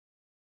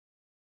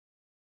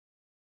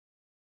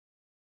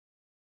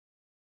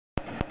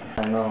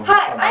I know.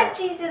 Hi, I'm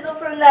G-Sizzle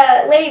from the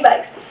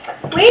Ladybugs.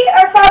 We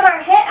are from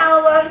our hit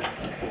album,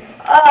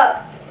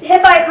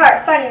 Hit by a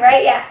Car. Funny,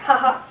 right? Yeah,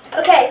 haha.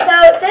 Okay, so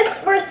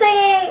we're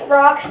singing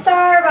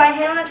Rockstar by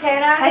Hannah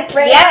Montana. Heck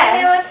Right, yeah.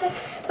 Hannah Montana,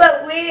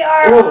 but we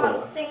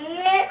are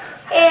singing it,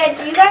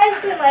 and you guys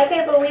didn't like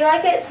it, but we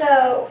like it,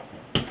 so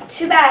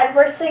too bad.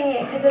 We're singing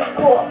it because it's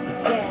cool.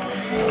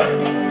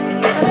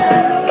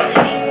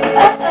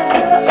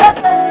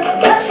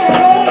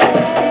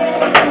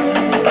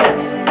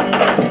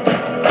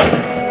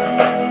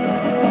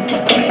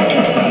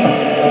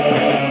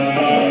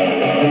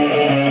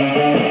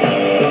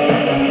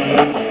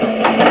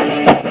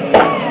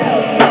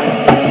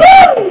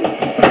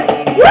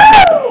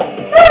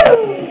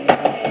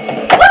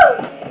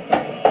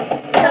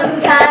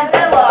 Sometimes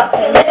I walk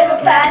a little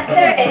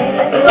faster in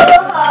the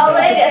school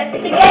hallway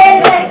just to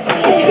get next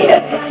to you.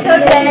 So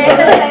then I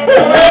take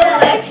a little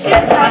extra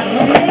time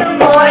in the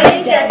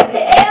morning just to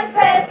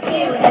impress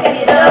you. If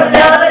you don't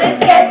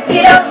notice, yes,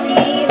 you don't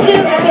need to.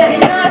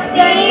 You're not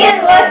seeing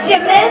what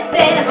you're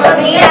missing. On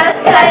the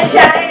outside,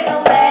 shine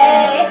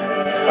away.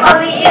 On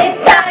the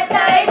inside,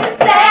 nice to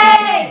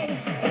say.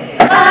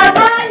 I'm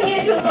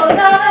unusual,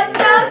 not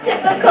so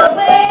typical.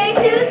 Way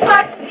too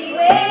smart to be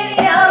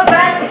waiting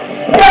around.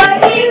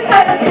 Don't you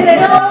have a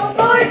criminal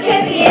or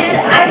champion?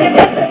 I can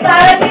put the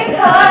side of your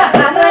car. I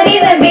might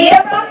even be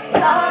a rock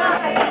star.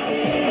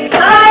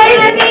 Might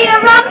even be a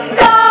rock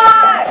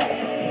star.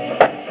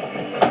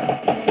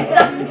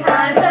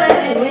 Sometimes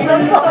I wish the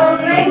phone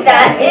rings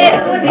that it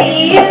would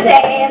be you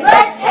saying,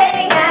 let's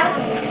hang out.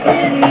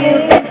 If you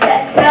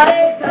confess, now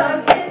it's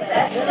something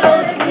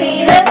special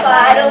between us.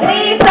 Why don't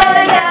we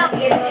find out?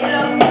 If you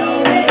don't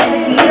need it,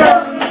 if you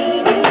don't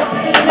need it,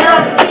 you're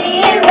not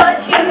seeing what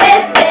you're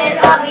missing.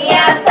 On the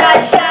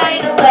outside,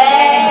 shine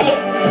away.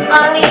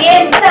 On the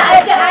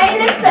inside,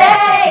 trying to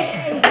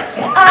say,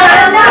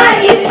 I'm not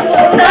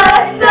usual,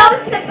 not so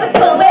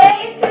typical.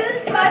 Way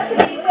too smart to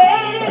be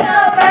waiting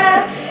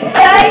around.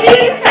 Got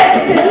you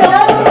presents,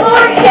 no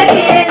more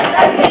tickets.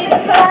 I see the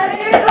front of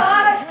your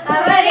car. I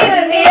might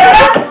even be a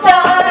rock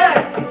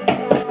star.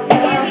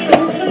 If you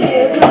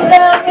knew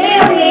the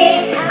real me,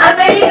 I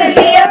might even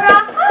be a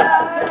rock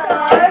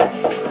star.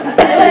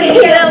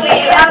 You know we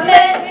are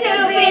meant to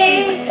be.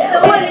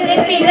 Wouldn't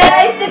it be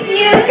nice if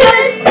you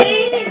could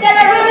see that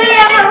I really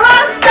am a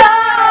rock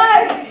star?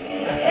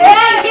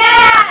 Yeah,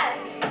 yeah!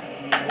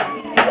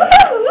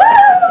 Woo, woo,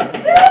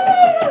 woo!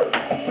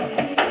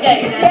 Yeah,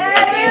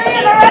 I really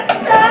am a rock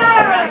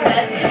star!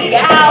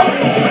 Yeah.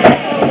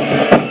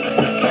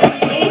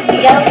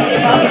 Anything else you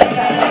talk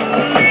about?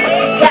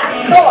 Yeah,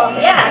 cool,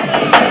 yeah.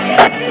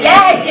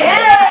 Yeah, do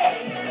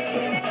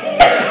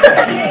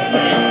it!